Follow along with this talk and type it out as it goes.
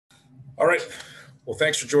All right. Well,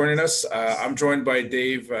 thanks for joining us. I'm joined by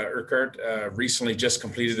Dave Urquhart. Recently just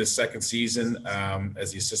completed his second season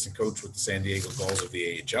as the assistant coach with the San Diego Gulls of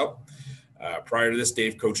the AHL. Prior to this,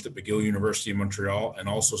 Dave coached at McGill University in Montreal and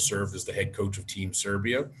also served as the head coach of Team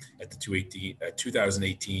Serbia at the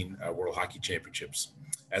 2018 World Hockey Championships.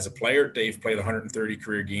 As a player, Dave played 130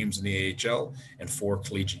 career games in the AHL and 4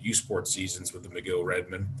 collegiate U Sports seasons with the McGill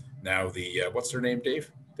Redmen. Now what's their name,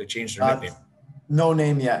 Dave? They changed their nickname. No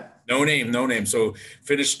name yet. No name. So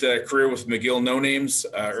finished career with McGill No Names,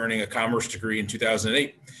 earning a commerce degree in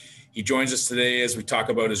 2008. He joins us today as we talk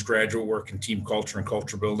about his graduate work in team culture and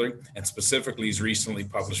culture building, and specifically his recently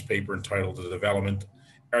published paper entitled The Development,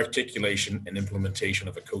 Articulation, and Implementation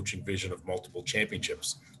of a Coaching Vision of Multiple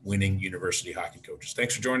Championships, Winning University Hockey Coaches.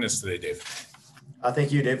 Thanks for joining us today, Dave.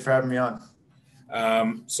 Thank you, Dave, for having me on.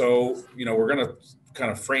 We're going to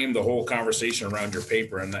kind of frame the whole conversation around your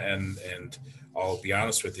paper, and I'll be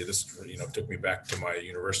honest with you, this took me back to my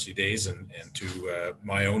university days and to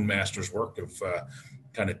my own master's work of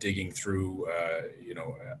kind of digging through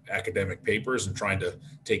academic papers and trying to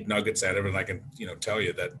take nuggets out of it. And I can tell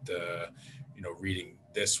you that reading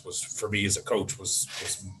this was, for me as a coach,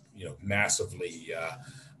 was massively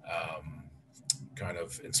kind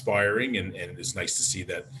of inspiring, and it's nice to see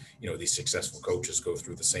that these successful coaches go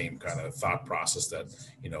through the same kind of thought process that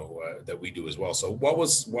that we do as well. So what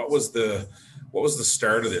was the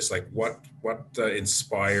start of this? Like what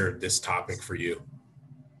inspired this topic for you?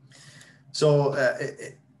 So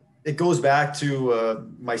it goes back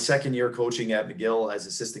to my second year coaching at McGill as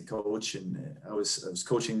assistant coach, and I was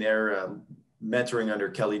coaching there, mentoring under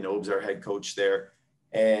Kelly Nobes, our head coach there,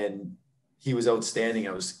 and he was outstanding.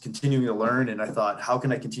 I was continuing to learn, and I thought, how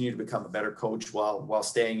can I continue to become a better coach while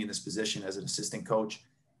staying in this position as an assistant coach?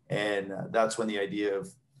 And that's when the idea of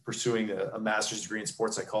pursuing a master's degree in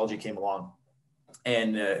sports psychology came along.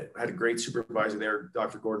 And had a great supervisor there,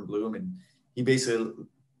 Dr. Gordon Bloom, and he basically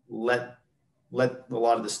let a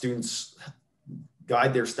lot of the students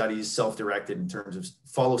guide their studies self-directed in terms of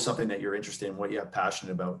follow something that you're interested in, what you have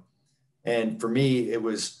passionate about. And for me, it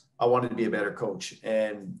was, I wanted to be a better coach.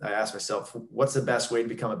 And I asked myself, what's the best way to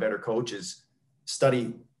become a better coach? Is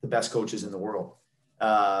study the best coaches in the world.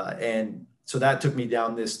 And so that took me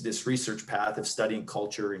down this research path of studying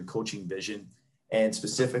culture and coaching vision, and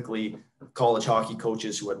specifically college hockey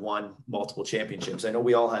coaches who had won multiple championships. I know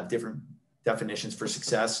we all have different definitions for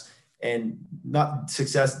success, and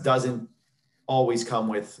success doesn't always come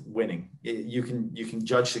with winning. You can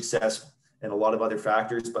judge success and a lot of other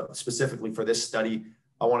factors, but specifically for this study,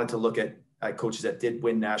 I wanted to look at coaches that did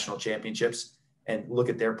win national championships and look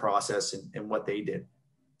at their process and what they did.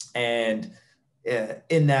 And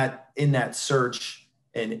in that search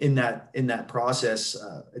and in that process,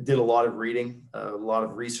 I did a lot of reading, a lot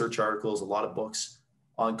of research articles, a lot of books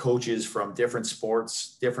on coaches from different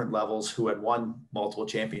sports, different levels who had won multiple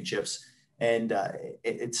championships. And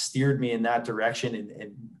it steered me in that direction.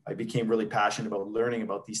 And I became really passionate about learning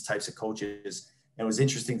about these types of coaches. And it was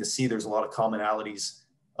interesting to see there's a lot of commonalities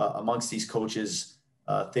amongst these coaches,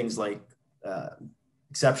 things like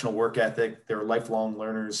exceptional work ethic. They're lifelong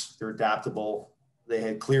learners. They're adaptable. They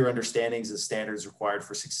had clear understandings of standards required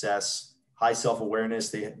for success, high self-awareness.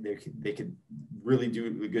 They could really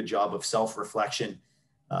do a good job of self-reflection,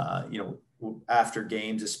 after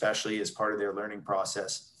games, especially as part of their learning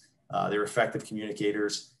process. They're effective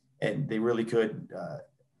communicators, and they really could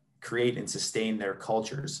create and sustain their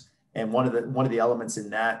cultures. And one of the elements in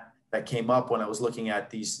that came up when I was looking at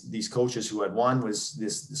these coaches who had won was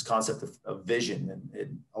this concept of vision.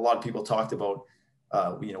 And a lot of people talked about,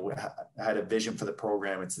 we had a vision for the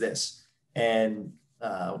program. It's this. And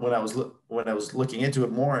when I was looking into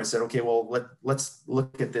it more, I said, okay, well, let's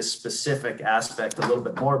look at this specific aspect a little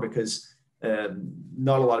bit more, because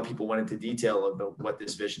not a lot of people went into detail about what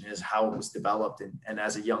this vision is, how it was developed. And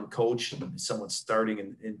as a young coach, someone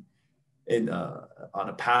starting on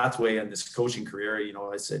a pathway in this coaching career,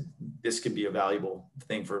 I said, this could be a valuable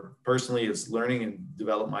thing for personally is learning and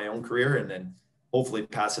develop my own career, and then hopefully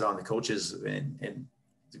pass it on to coaches. And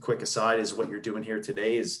the quick aside is what you're doing here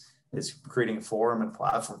today is creating a forum and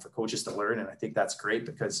platform for coaches to learn. And I think that's great,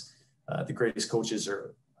 because the greatest coaches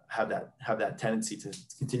have that tendency to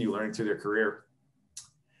continue learning through their career.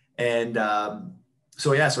 And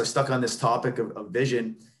so I stuck on this topic of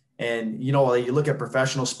vision. And, you look at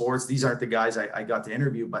professional sports, these aren't the guys I got to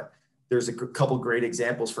interview, but there's a couple great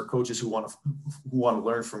examples for coaches who want to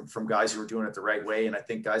learn from guys who are doing it the right way. And I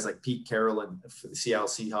think guys like Pete Carroll and for the Seattle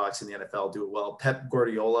Seahawks in the NFL do it well. Pep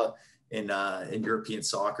Guardiola in European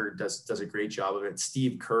soccer does a great job of it.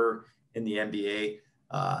 Steve Kerr in the NBA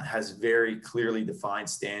has very clearly defined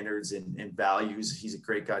standards and values. He's a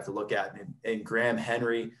great guy to look at. And Graham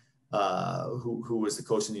Henry, who was the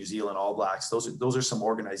coach of New Zealand All Blacks. Those are some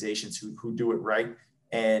organizations who do it right.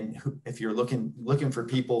 And if you're looking for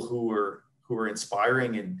people who are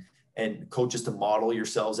inspiring and coaches to model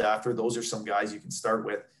yourselves after, those are some guys you can start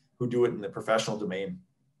with who do it in the professional domain.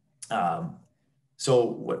 So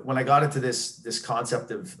when I got into this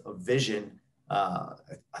concept of vision,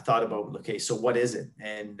 I thought about, okay, so what is it?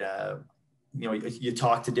 And you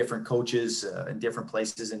talk to different coaches in different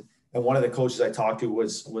places, and one of the coaches I talked to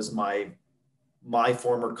was my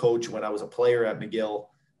former coach when I was a player at McGill,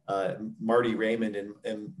 Marty Raymond,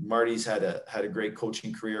 and Marty's had a great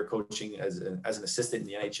coaching career, coaching as an assistant in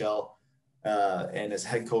the NHL and as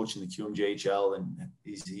head coach in the QMJHL, and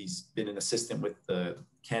he's been an assistant with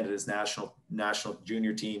Canada's national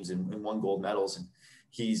junior teams and won gold medals. And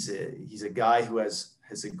he's a guy who has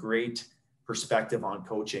a great perspective on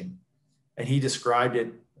coaching, and he described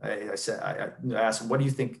it. I asked him, "What do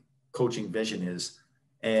you think coaching vision is?"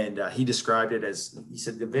 And he described it as, he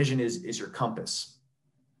said, the vision is your compass,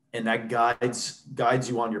 and that guides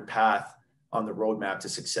you on your path on the roadmap to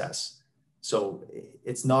success. So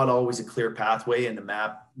it's not always a clear pathway, and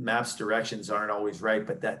the map's directions aren't always right,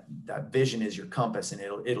 but that vision is your compass, and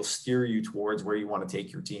it'll steer you towards where you want to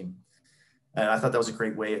take your team. And I thought that was a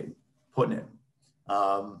great way of putting it,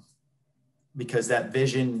 because that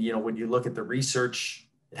vision, when you look at the research,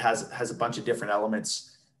 it has a bunch of different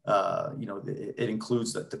elements. It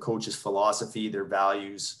includes the coach's philosophy, their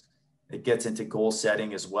values. It gets into goal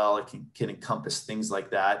setting as well. It can encompass things like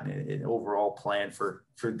that, and an overall plan for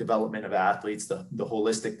development of athletes, the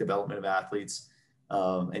holistic development of athletes.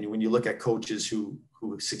 And when you look at coaches who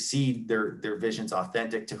succeed, their vision's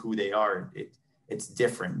authentic to who they are. It's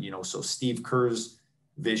different, so Steve Kerr's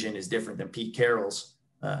vision is different than Pete Carroll's,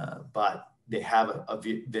 but they have a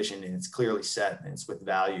vision, and it's clearly set, and it's with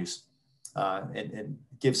values, and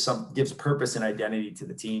gives purpose and identity to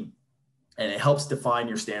the team, and it helps define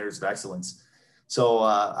your standards of excellence. So,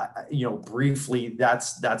 briefly,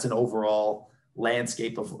 that's an overall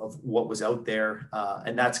landscape of what was out there,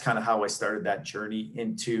 and that's kind of how I started that journey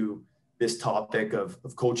into this topic of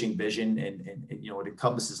coaching vision, and it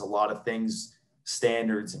encompasses a lot of things,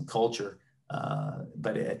 standards and culture,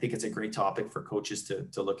 but I think it's a great topic for coaches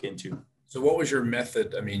to look into. So what was your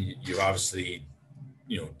method? I mean, you obviously,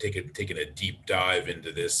 taken a deep dive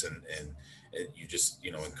into this, and you just,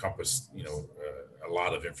 encompass, a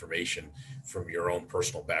lot of information from your own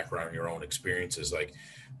personal background, your own experiences. Like,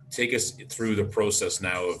 take us through the process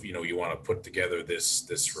now of, you want to put together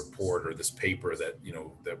this report or this paper that,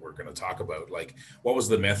 that we're going to talk about. Like, what was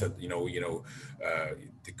the method,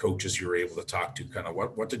 the coaches you were able to talk to, kind of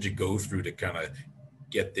what did you go through to kind of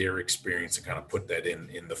get their experience and kind of put that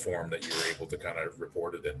in the form that you were able to kind of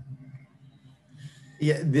report it in?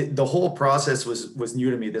 Yeah, the whole process was new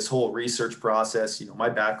to me. This whole research process, my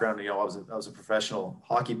background, I was a professional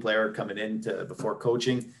hockey player coming into before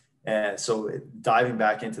coaching, and so diving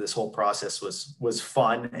back into this whole process was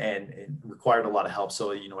fun and it required a lot of help.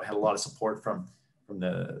 So I had a lot of support from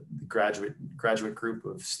the graduate group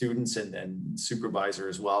of students and supervisor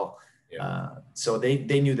as well. Yeah. So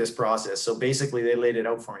they knew this process. So basically, they laid it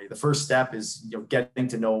out for me. The first step is getting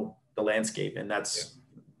to know the landscape, and that's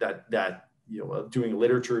doing a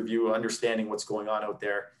literature review, understanding what's going on out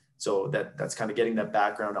there. So that's kind of getting that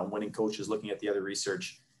background on winning coaches, looking at the other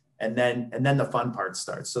research, and then the fun part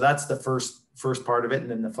starts. So that's the first part of it,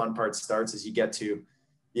 and then the fun part starts as you have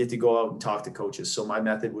to go out and talk to coaches. So my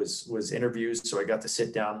method was interviews. So I got to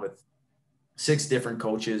sit down with 6 different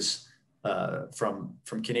coaches from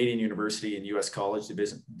Canadian University and U.S. College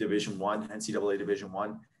Division One, NCAA Division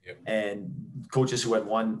One, yep. And coaches who had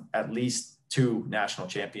won at least 2 national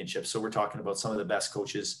championships. So we're talking about some of the best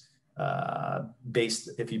coaches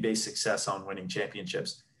if you base success on winning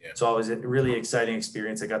championships. Yeah. So it was a really exciting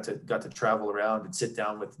experience. I got to travel around and sit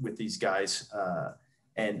down with these guys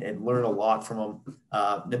and learn a lot from them.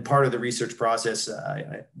 Then part of the research process,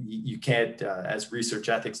 you can't, as research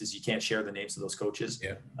ethics, is you can't share the names of those coaches.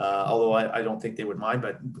 Yeah. Although I don't think they would mind,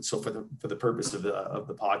 but so for the purpose of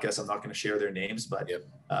the podcast, I'm not going to share their names. But yep.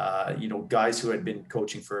 Guys who had been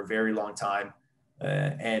coaching for a very long time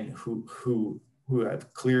and who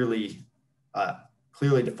have clearly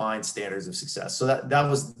defined standards of success. So that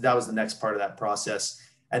was the next part of that process.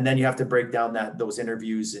 And then you have to break down those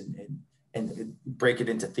interviews and break it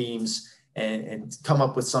into themes and come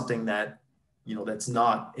up with something that, that's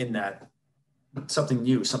not in that, something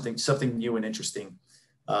new and interesting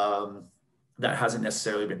that hasn't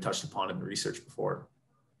necessarily been touched upon in the research before.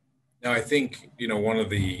 Now, I think, one of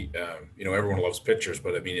the, everyone loves pictures,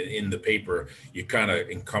 but I mean, in the paper, you kind of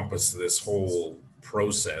encompass this whole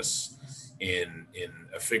process in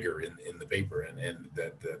a figure in the paper, and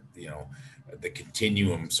that the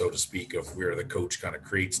continuum, so to speak, of where the coach kind of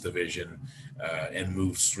creates the vision and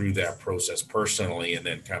moves through that process personally, and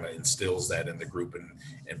then kind of instills that in the group,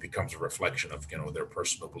 and becomes a reflection of their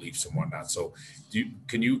personal beliefs and whatnot. So,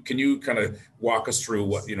 can you kind of walk us through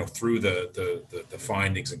what through the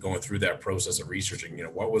findings and going through that process of researching?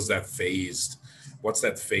 What's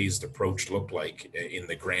that phased approach look like in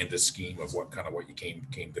the grandest scheme of what you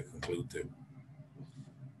came to conclude to?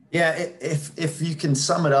 Yeah, if you can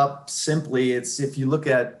sum it up simply, it's if you look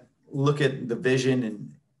at the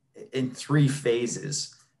vision in three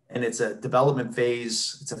phases, and it's a development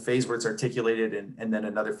phase, it's a phase where it's articulated, and then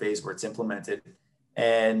another phase where it's implemented.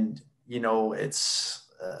 And I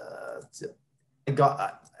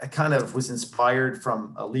kind of was inspired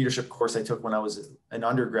from a leadership course I took when I was an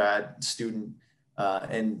undergrad student,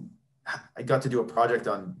 and I got to do a project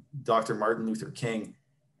on Dr. Martin Luther King.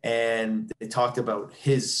 And they talked about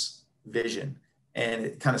his vision, and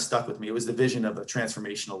it kind of stuck with me. It was the vision of a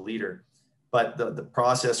transformational leader. But the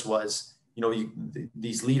process was,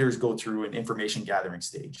 these leaders go through an information gathering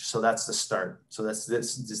stage. So that's the start. So that's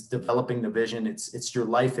this developing the vision. It's your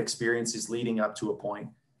life experiences leading up to a point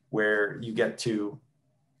where you get to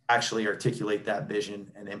actually articulate that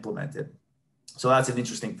vision and implement it. So that's an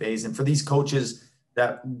interesting phase. And for these coaches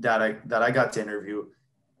that I got to interview,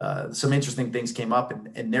 some interesting things came up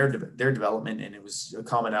in their development, and it was a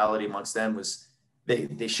commonality amongst them was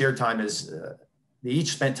they shared time as they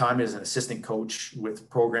each spent time as an assistant coach with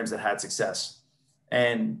programs that had success.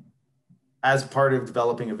 And as part of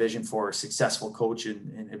developing a vision for a successful coach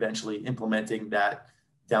and eventually implementing that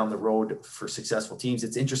down the road for successful teams,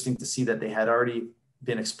 it's interesting to see that they had already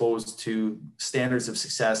been exposed to standards of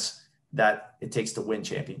success that it takes to win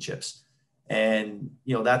championships. And,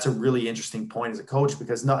 that's a really interesting point as a coach,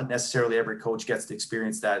 because not necessarily every coach gets to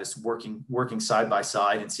experience that. It's working side by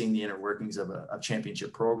side and seeing the inner workings of a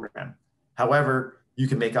championship program. However, you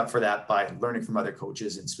can make up for that by learning from other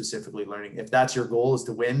coaches, and specifically learning, if that's your goal is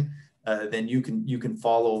to win, then you can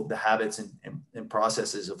follow the habits and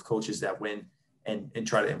processes of coaches that win and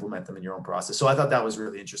try to implement them in your own process. So I thought that was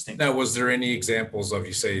really interesting. Now, was there any examples of,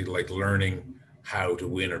 you say, like learning how to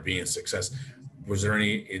win or being success? Was there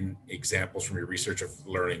any examples from your research of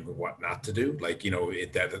learning what not to do? Like,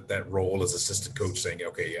 that role as assistant coach saying,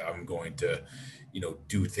 okay, I'm going to,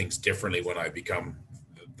 do things differently when I become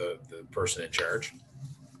the person in charge?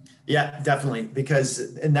 Yeah, definitely.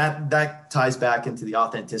 And that ties back into the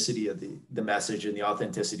authenticity of the message and the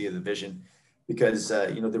authenticity of the vision. Because,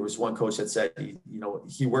 there was one coach that said,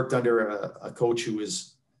 he worked under a coach who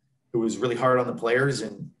was really hard on the players,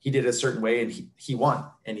 and he did it a certain way, and he won.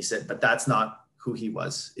 And he said, but that's not who he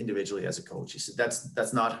was individually as a coach. He said,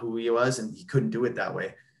 that's not who he was, and he couldn't do it that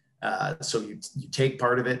way. So you take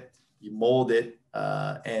part of it, you mold it,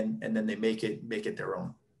 and then they make it their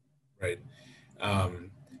own. Right.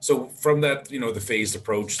 So from that, the phased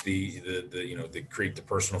approach, they create the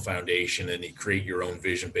personal foundation, and you create your own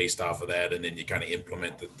vision based off of that, and then you kind of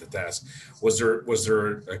implement the task. Was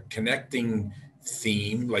there a connecting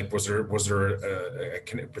theme? Like, was there a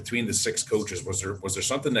between the six coaches? Was there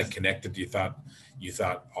something that connected? You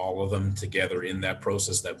thought all of them together in that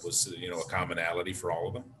process that was a commonality for all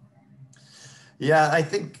of them? Yeah, I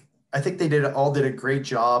think they all did a great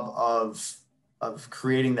job of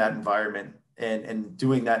creating that environment and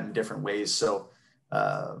doing that in different ways. So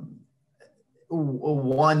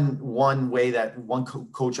one way that one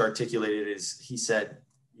coach articulated it is, he said,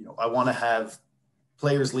 I want to have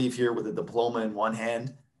players leave here with a diploma in one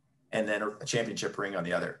hand and then a championship ring on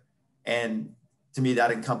the other. And to me,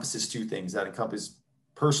 that encompasses two things. That encompasses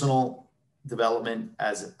personal development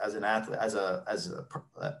as an athlete,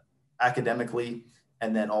 academically,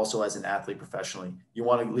 and then also as an athlete professionally. You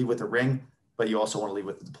want to leave with a ring, but you also want to leave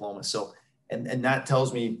with a diploma. So, and that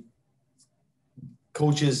tells me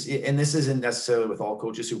coaches, and this isn't necessarily with all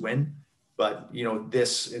coaches who win, but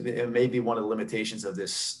it may be one of the limitations of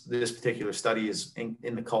this particular study is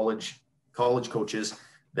in the college coaches,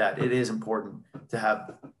 that it is important to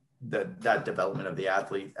have that development of the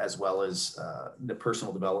athlete as well as the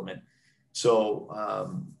personal development. So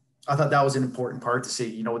I thought that was an important part to say,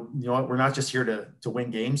 you know what, we're not just here to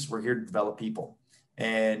win games, we're here to develop people.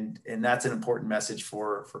 And that's an important message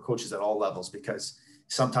for coaches at all levels, because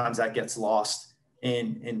sometimes that gets lost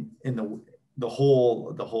in the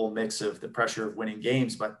whole mix of the pressure of winning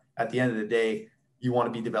games. But at the end of the day, you want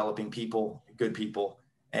to be developing people, good people.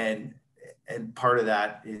 And part of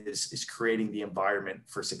that is creating the environment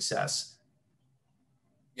for success.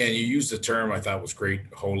 And you used the term I thought was great,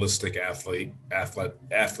 holistic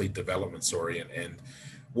athlete development. Sorry, and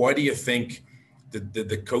why do you think did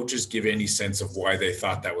the coaches give any sense of why they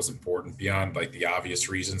thought that was important beyond like the obvious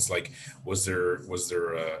reasons? Like, was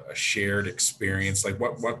there a shared experience? Like,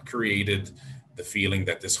 what created the feeling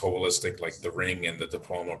that this holistic, like the ring and the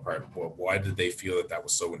diploma part, why did they feel that that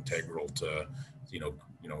was so integral to,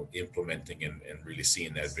 implementing and really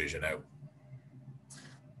seeing that vision out?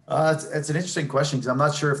 It's an interesting question because I'm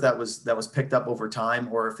not sure if that was picked up over time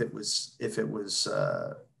or if it was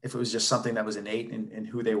just something that was innate in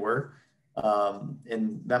who they were.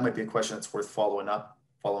 And that might be a question that's worth following up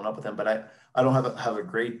with them. But I don't have a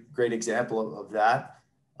great example of that.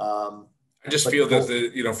 I just feel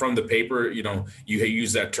that from the paper, you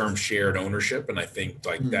use that term shared ownership. And I think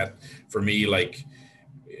like that for me, like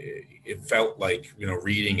it felt like,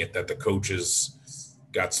 reading it, that the coaches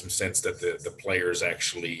got some sense that the players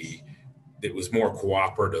actually, it was more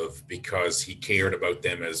cooperative because he cared about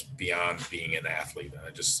them as beyond being an athlete. And I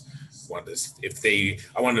just wanted to,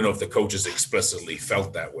 I want to know if the coaches explicitly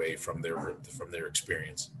felt that way from their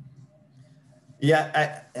experience.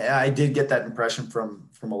 Yeah, I did get that impression from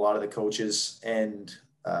a lot of the coaches. And,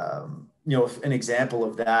 an example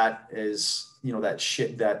of that is,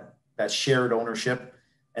 that shared ownership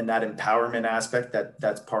and that empowerment aspect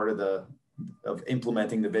that's part of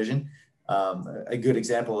implementing the vision. A good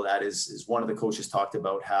example of that is one of the coaches talked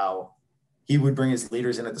about how he would bring his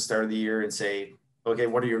leaders in at the start of the year and say, okay,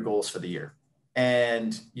 what are your goals for the year?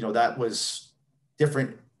 And, that was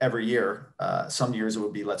different every year. Some years it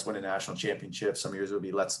would be, let's win a national championship. Some years it would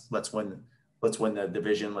be, let's win the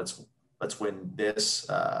division. Let's win this.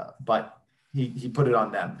 But he put it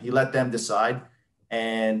on them. He let them decide.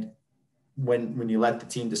 And when you let the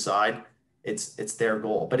team decide, it's their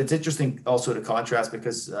goal. But it's interesting also to contrast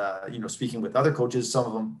because, speaking with other coaches, some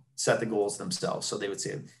of them set the goals themselves. So they would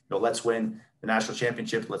say, let's win the national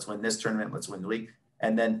championship. Let's win this tournament. Let's win the league.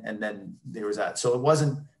 And then there was that. So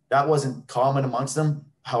that wasn't common amongst them.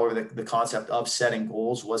 However, the concept of setting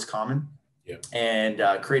goals was common. Yeah.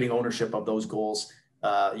 And creating ownership of those goals.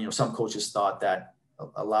 Some coaches thought that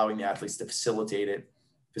allowing the athletes to facilitate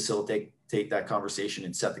that conversation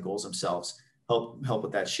and set the goals themselves help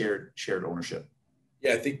with that shared ownership.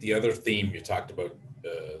 Yeah, I think the other theme you talked about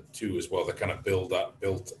too as well that kind of built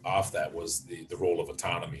off that was the role of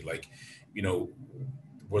autonomy. Like,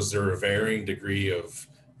 was there a varying degree of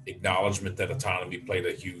acknowledgement that autonomy played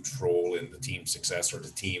a huge role in the team's success or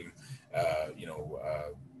the team,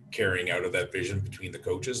 carrying out of that vision between the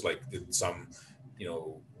coaches? Like, did some,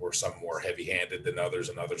 were some more heavy-handed than others,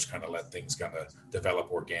 and others kind of let things kind of develop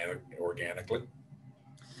organically?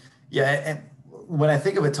 Yeah, and when I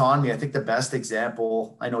think of autonomy, I think the best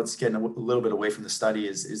example, I know it's getting a little bit away from the study,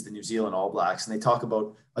 is the New Zealand All Blacks. And they talk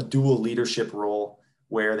about a dual leadership role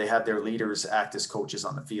where they have their leaders act as coaches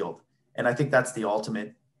on the field. And I think that's the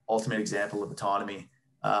ultimate example of autonomy.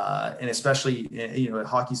 And especially,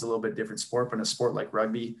 hockey's a little bit different sport, but in a sport like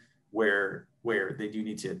rugby, where they do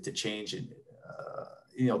need to change and,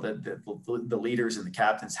 the leaders and the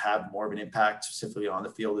captains have more of an impact specifically on the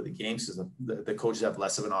field of the games because the coaches have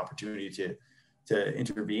less of an opportunity to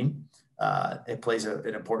intervene. It plays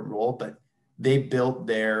an important role, but they built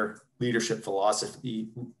their leadership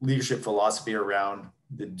philosophy around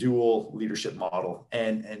the dual leadership model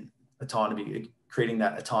and autonomy, creating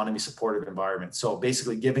that autonomy supportive environment. So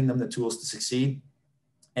basically giving them the tools to succeed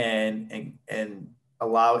and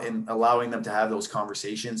allowing them to have those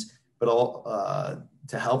conversations, but all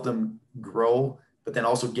to help them grow, but then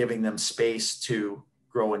also giving them space to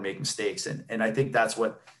grow and make mistakes. And I think that's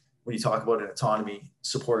what, when you talk about an autonomy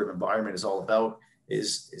supportive environment, is all about,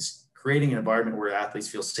 is creating an environment where athletes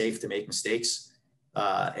feel safe to make mistakes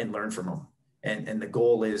and learn from them. And the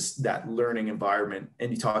goal is that learning environment.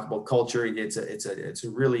 And you talk about culture, it's a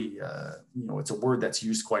really, it's a word that's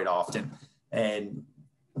used quite often. And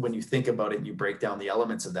when you think about it and you break down the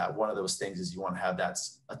elements of that, one of those things is you want to have that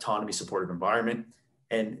autonomy supportive environment.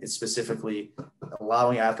 And it's specifically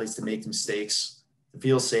allowing athletes to make mistakes, to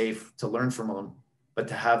feel safe, to learn from them, but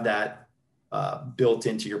to have that built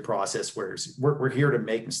into your process, where we're here to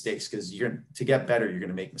make mistakes, because to get better, you're going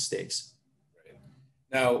to make mistakes. Right.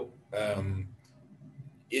 Now,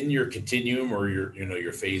 in your continuum or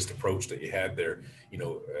your phased approach that you had there,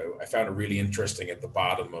 I found it really interesting at the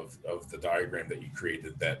bottom of the diagram that you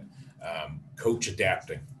created that coach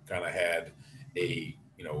adapting kind of had a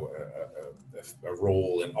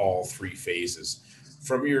role in all three phases.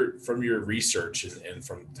 From your research and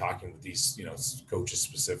from talking with these coaches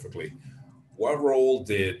specifically, what role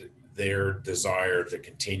did their desire to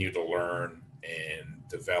continue to learn and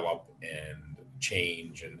develop and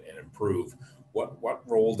change and improve, what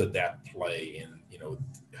role did that play in,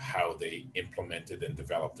 how they implemented and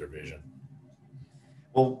developed their vision?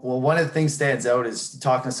 Well, one of the things stands out is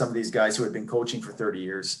talking to some of these guys who have been coaching for 30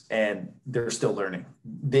 years and they're still learning.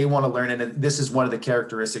 They want to learn. And this is one of the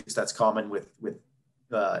characteristics that's common with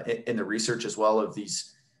in the research as well of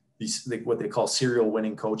these what they call serial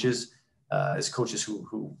winning coaches, as coaches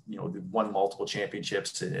who won multiple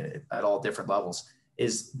championships at all different levels,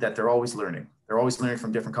 is that they're always learning. They're always learning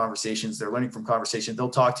from different conversations. They're learning from conversations. They'll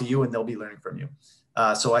talk to you and they'll be learning from you.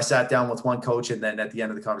 So I sat down with one coach, and then at the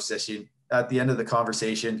end of the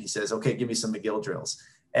conversation, he says, "Okay, give me some McGill drills."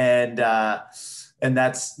 And that's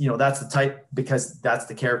the type, because that's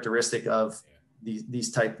the characteristic of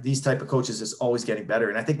these type of coaches, is always getting better.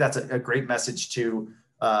 And I think that's a great message to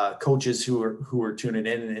coaches who are tuning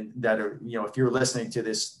in, and that are, if you're listening to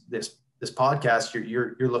this podcast,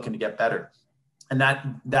 you're looking to get better. And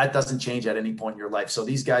that doesn't change at any point in your life. So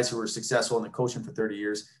these guys who are successful in the coaching for 30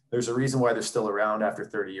 years, there's a reason why they're still around after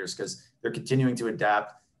 30 years, because they're continuing to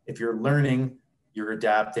adapt. If you're learning, you're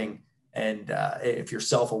adapting. And if you're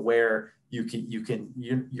self-aware,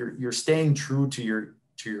 you're staying true to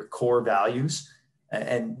your core values,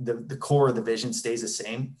 and the core of the vision stays the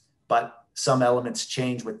same, but some elements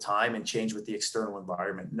change with time and change with the external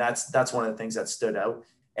environment. And that's one of the things that stood out.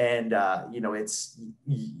 And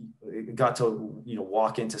it got to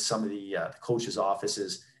walk into some of the coaches'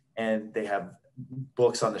 offices, and they have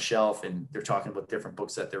books on the shelf, and they're talking about different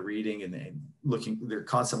books that they're reading, and they're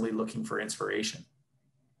constantly looking for inspiration.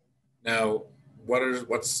 Now,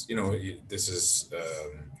 this is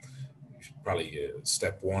probably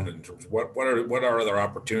step one in terms of what are other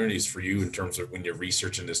opportunities for you in terms of when you're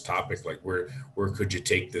researching this topic? Like where could you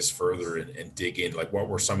take this further and dig in? Like what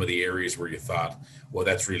were some of the areas where you thought, well,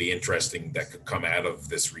 that's really interesting that could come out of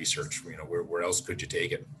this research? Where else could you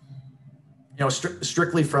take it?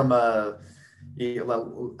 Strictly from a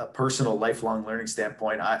personal lifelong learning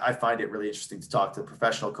standpoint, I find it really interesting to talk to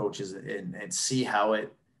professional coaches and see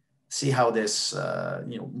how this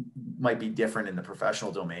might be different in the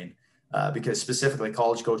professional domain, because specifically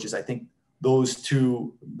college coaches, I think those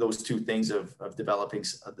two things of developing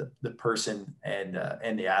the person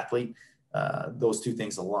and the athlete, those two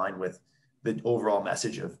things align with the overall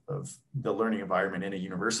message of the learning environment in a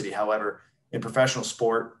university. However, in professional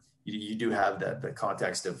sport, you do have the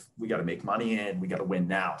context of, we got to make money and we got to win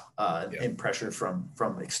now, and pressure from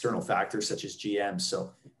external factors such as GMs.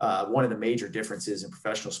 So one of the major differences in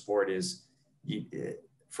professional sport is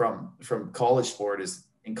from college sport is,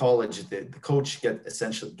 in college, the coach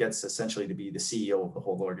gets essentially to be the CEO of the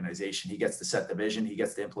whole organization. He gets to set the vision, he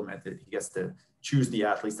gets to implement it, he gets to choose the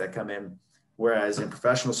athletes that come in. Whereas in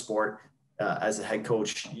professional sport, as a head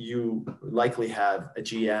coach, you likely have a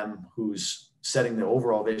GM who's setting the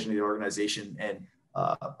overall vision of the organization, and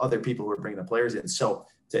other people who are bringing the players in. So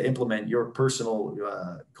to implement your personal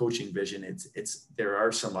coaching vision, there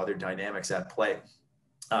are some other dynamics at play.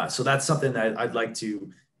 So that's something that I'd like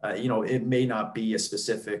to, it may not be a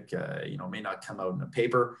specific, may not come out in a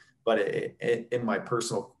paper, but in my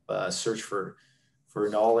personal search for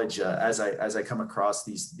knowledge, as I come across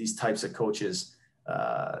these types of coaches,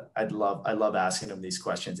 I love asking them these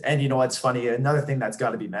questions. And it's funny. Another thing that's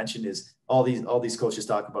got to be mentioned is all these coaches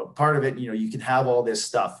talk about part of it. You can have all this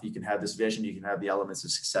stuff. You can have this vision. You can have the elements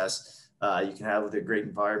of success. You can have the great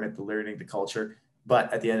environment, the learning, the culture.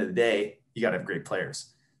 But at the end of the day, you got to have great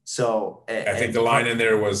players. So I think the line in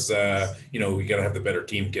there was, we got to have the better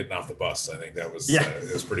team getting off the bus. I think that was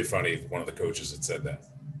it was pretty funny. One of the coaches had said that.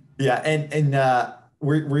 Yeah, and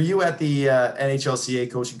were you at the NHLCA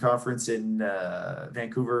coaching conference in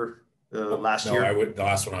Vancouver last year? No, the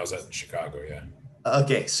last one I was at in Chicago. Yeah.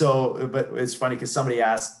 Okay, so but it's funny because somebody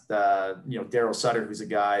asked, Daryl Sutter, who's a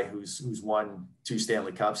guy who's won 2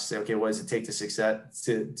 Stanley Cups, say, okay, what does it take to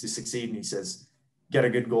succeed? And he says, get a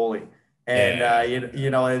good goalie.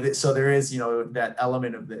 And so there is that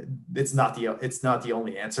element of it's not the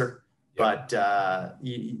only answer, but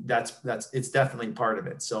that's it's definitely part of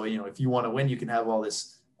it. So if you want to win, you can have all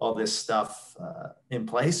this stuff in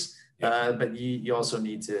place, but you also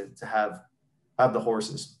need to have the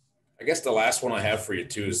horses. I guess the last one I have for you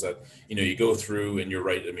too is that you go through, and you're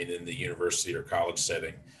right. I mean, in the university or college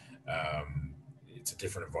setting, it's a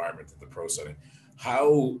different environment than the pro setting.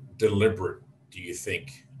 How deliberate do you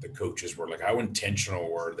think the coaches were? Like, how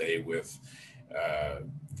intentional were they with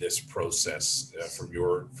this process from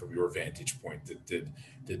your vantage point?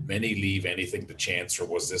 Did many leave anything to chance, or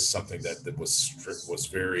was this something that was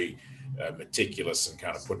very meticulous and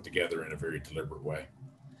kind of put together in a very deliberate way?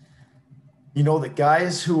 The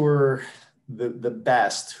guys who were the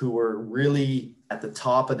best, who are really at the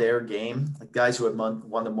top of their game, like guys who have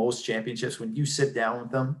won the most championships, when you sit down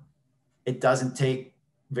with them, it doesn't take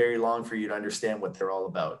very long for you to understand what they're all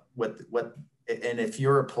about. And if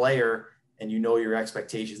you're a player and you know your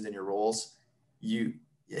expectations and your roles, it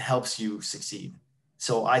helps you succeed.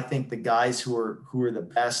 So I think the guys who are the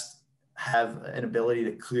best have an ability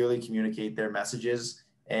to clearly communicate their messages,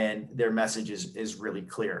 and their message is really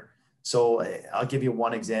clear. So I'll give you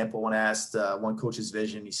one example. When I asked one coach's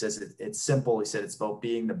vision, he says it's simple. He said it's about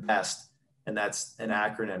being the best, and that's an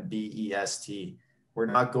acronym, BEST. We're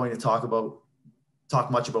not going to talk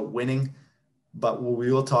much about winning, but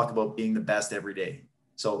we will talk about being the best every day.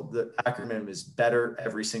 So the acronym is better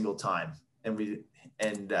every single time,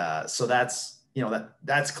 so that's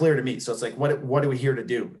that's clear to me. So it's like, what are we here to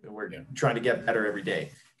do? We're trying to get better every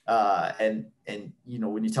day. And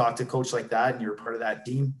when you talk to a coach like that and you're part of that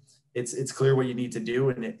team, it's clear what you need to do,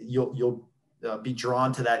 and you'll be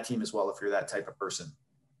drawn to that team as well if you're that type of person.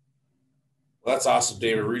 Well, that's awesome,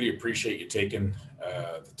 Dave. I really appreciate you taking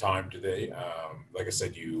the time today. Like I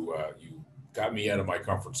said, you got me out of my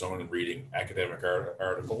comfort zone and reading academic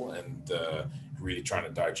article and really trying to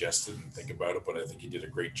digest it and think about it. But I think you did a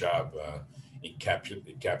great job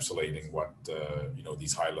encapsulating what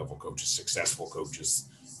these high-level coaches, successful coaches,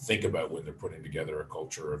 think about when they're putting together a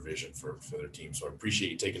culture or a vision for their team. So I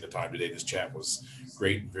appreciate you taking the time today. This chat was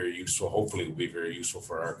great and very useful. Hopefully it will be very useful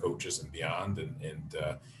for our coaches and beyond.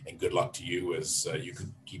 And good luck to you as you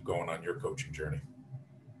can keep going on your coaching journey.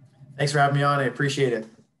 Thanks for having me on. I appreciate it.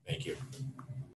 Thank you.